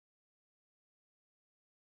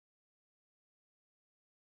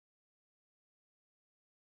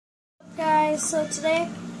Guys, so today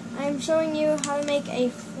I'm showing you how to make a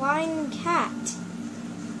flying cat.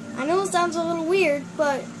 I know it sounds a little weird,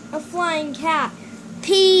 but a flying cat.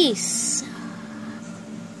 Peace!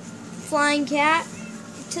 Flying cat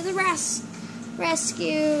to the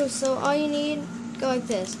rescue. So all you need, go like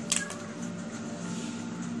this.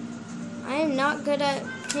 I am not good at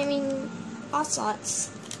taming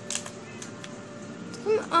ocelots.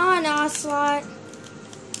 Come on, ocelot.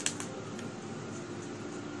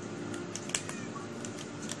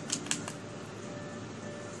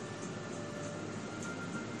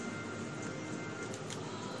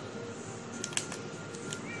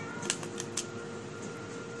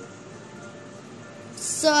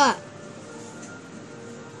 Suck.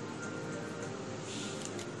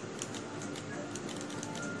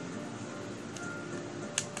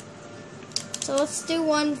 So let's do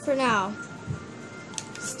one for now.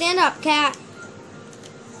 Stand up, cat.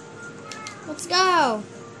 Let's go.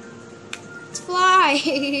 Let's fly.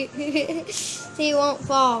 See, you won't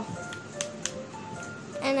fall.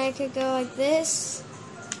 And I could go like this.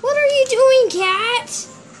 What are you doing, cat?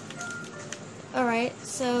 Alright,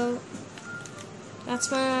 so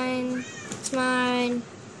that's mine. It's mine.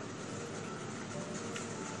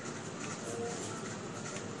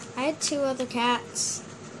 I had two other cats.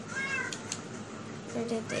 Where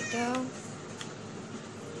did they go?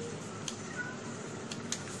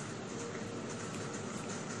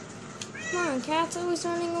 Come on, cat's always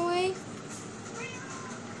running away.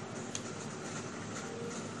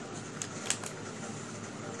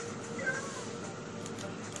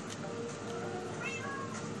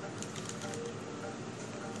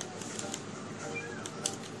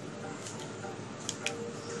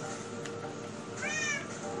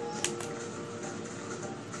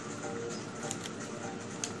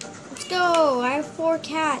 Let's go! I have 4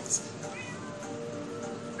 cats.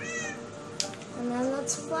 And then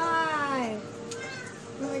let's fly.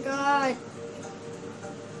 Oh my god.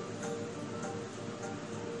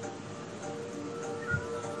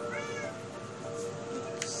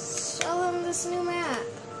 Show them this new map.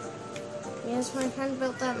 Yes, my friend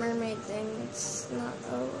built that mermaid thing. It's not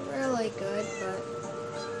really good, but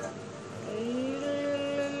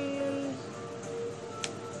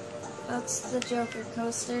that's the Joker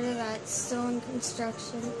coaster that's still in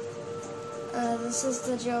construction. This is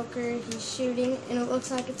the Joker. He's shooting, and it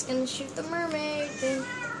looks like it's gonna shoot the mermaid thing.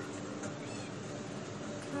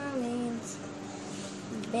 Coming.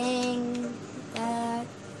 Bang. That.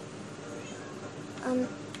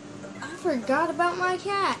 I forgot about my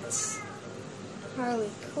cats.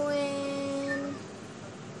 Harley Quinn.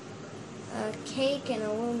 Cake and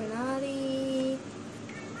Illuminati.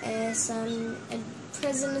 Some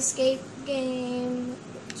prison escape game,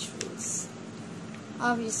 which was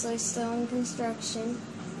obviously still in construction.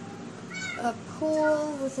 A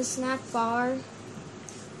pool with a snack bar.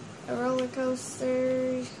 A roller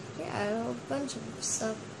coaster. Yeah, a bunch of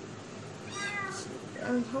stuff.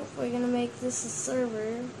 I'm hopefully gonna make this a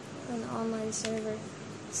server, an online server.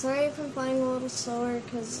 Sorry if I'm playing a little slower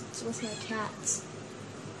because it's with my cats.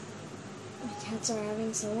 My cats are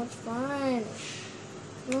having so much fun.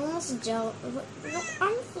 I'm almost jealous. No,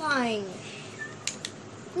 I'm flying.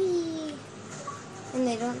 Whee! And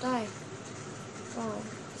they don't die. Oh,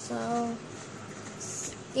 so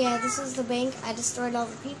yeah, this is the bank. I destroyed all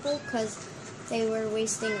the people because they were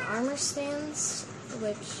wasting armor stands,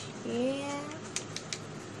 which, yeah.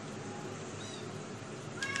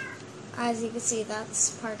 As you can see,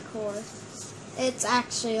 that's parkour. It's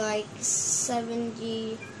actually like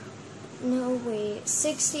 68%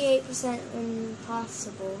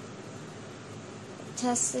 impossible.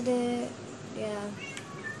 Tested it, yeah.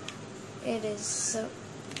 It is so.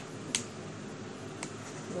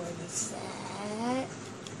 What is that?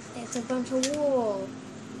 It's a bunch of wool.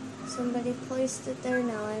 Somebody placed it there,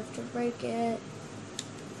 now I have to break it.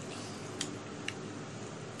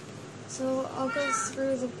 So I'll go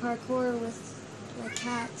through the parkour with my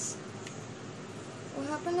cats. What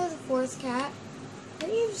happened to the 4th cat? Are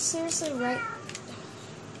you seriously right?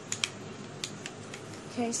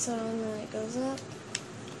 Okay, so then it goes up.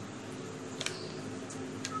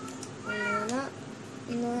 And then up.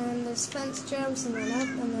 And then the fence jumps, and then up,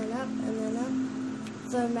 and then up, and then up.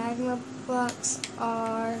 The magma blocks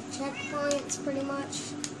are checkpoints, pretty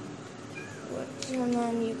much. And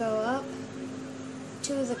then you go up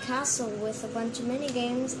to the castle with a bunch of mini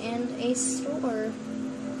games and a store.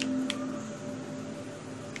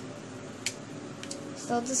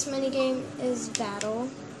 So this mini game is battle.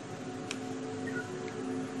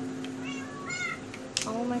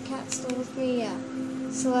 All my cats still with me, yeah.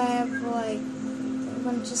 So I have like a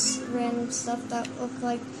bunch of random stuff that look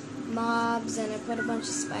like mobs, and I put a bunch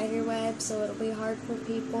of spider webs so it'll be hard for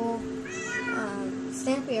people.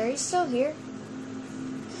 Stampy, are you still here?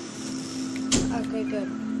 Okay, good.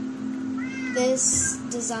 This,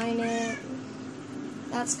 design it.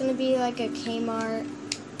 That's gonna be like a Kmart,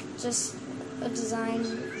 just a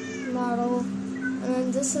design model. And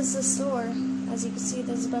then this is the store. As you can see,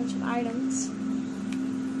 there's a bunch of items.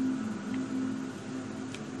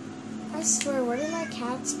 I swear, where did my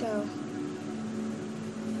cats go?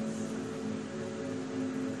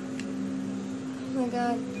 Oh my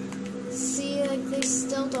god. See, like, they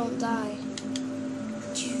still don't die.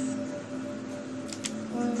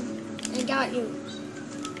 I got you.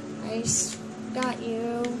 I got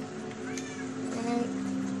you. And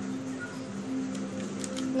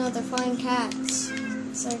no, they're flying cats.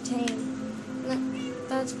 So they're tame.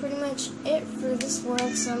 That's pretty much it for this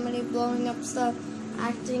world. Somebody blowing up stuff,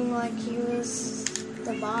 acting like he was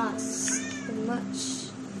the boss, pretty much.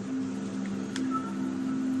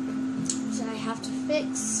 So I have to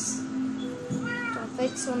fix. I'll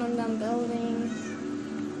fix when I'm done building.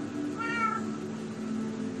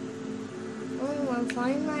 Oh, I'm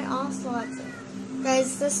finding my ocelot.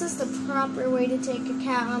 Guys, this is the proper way to take a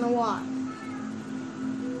cat on a walk.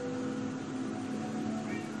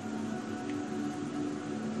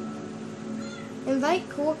 Invite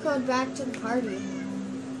Cool Code back to the party.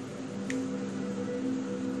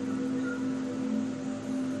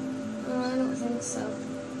 Oh, I don't think so.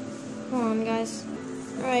 Hold on, guys.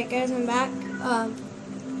 Alright, guys, I'm back.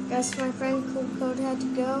 Guess my friend Cool Code had to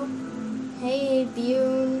go. Hey,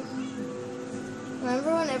 Bune.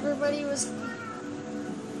 Remember when everybody was...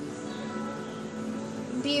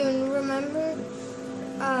 Bune, remember?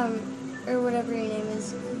 Or whatever your name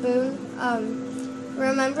is. Boone.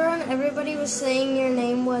 Remember when everybody was saying your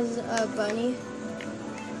name was Bunny?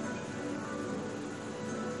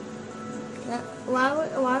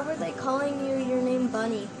 Why were they calling you your name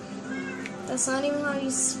Bunny? That's not even how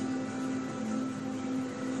you...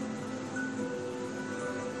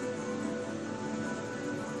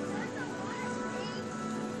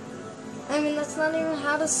 I mean, that's not even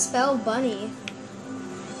how to spell bunny.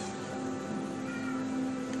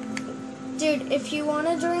 Dude, if you want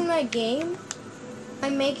to join my game,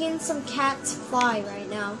 I'm making some cats fly right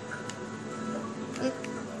now.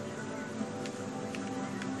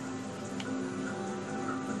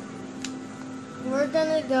 We're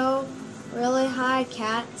gonna go really high,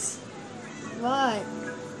 cats. What?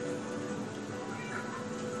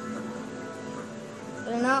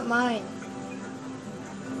 They're not mine.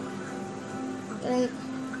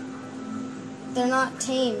 They're not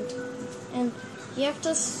tamed. And you have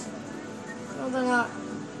to... No, they're not.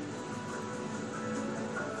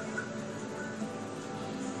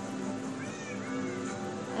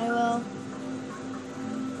 I will.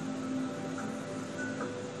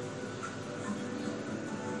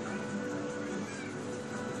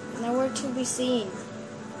 Nowhere to be seen.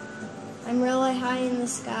 I'm really high in the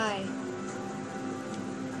sky.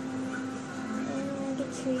 And to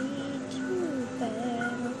treat you better.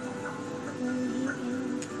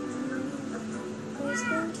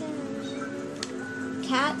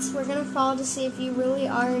 Cats, we're gonna fall to see if you really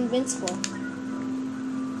are invincible.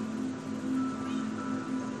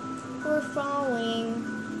 We're falling.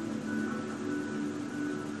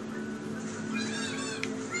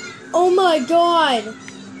 Oh my god!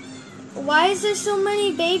 Why is there so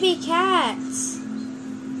many baby cats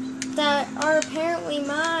that are apparently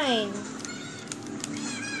mine?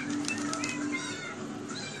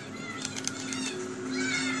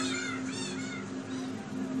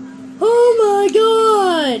 Oh my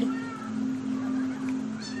god!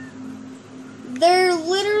 They're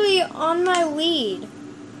literally on my lead.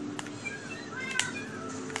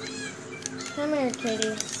 Come here,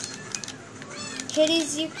 kitties.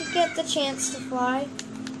 Kitties, you could get the chance to fly.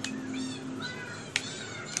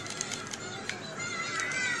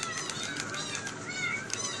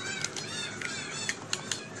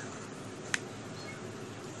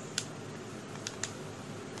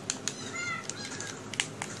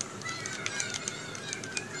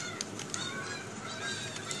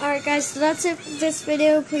 Alright guys, so that's it for this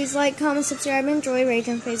video. Please like, comment, subscribe, enjoy, rate,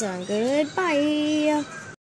 and phase on. Goodbye.